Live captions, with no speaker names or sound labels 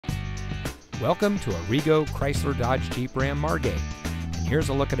Welcome to Arrigo Chrysler Dodge Jeep Ram Margate. And here's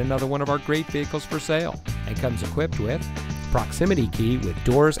a look at another one of our great vehicles for sale. And comes equipped with proximity key with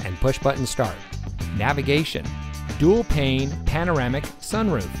doors and push button start, navigation, dual pane panoramic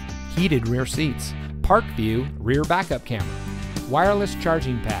sunroof, heated rear seats, park view rear backup camera, wireless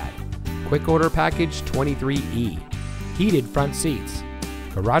charging pad, quick order package 23E, heated front seats,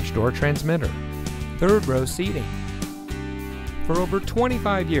 garage door transmitter, third row seating. For over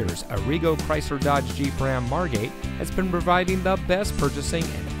 25 years, Arrigo Chrysler Dodge Jeep Ram Margate has been providing the best purchasing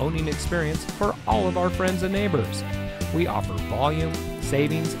and owning experience for all of our friends and neighbors. We offer volume,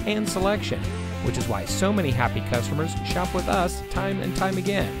 savings, and selection, which is why so many happy customers shop with us time and time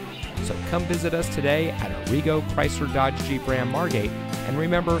again. So come visit us today at Arrigo Chrysler Dodge Jeep Ram Margate, and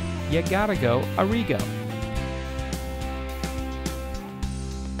remember, you gotta go Arrigo.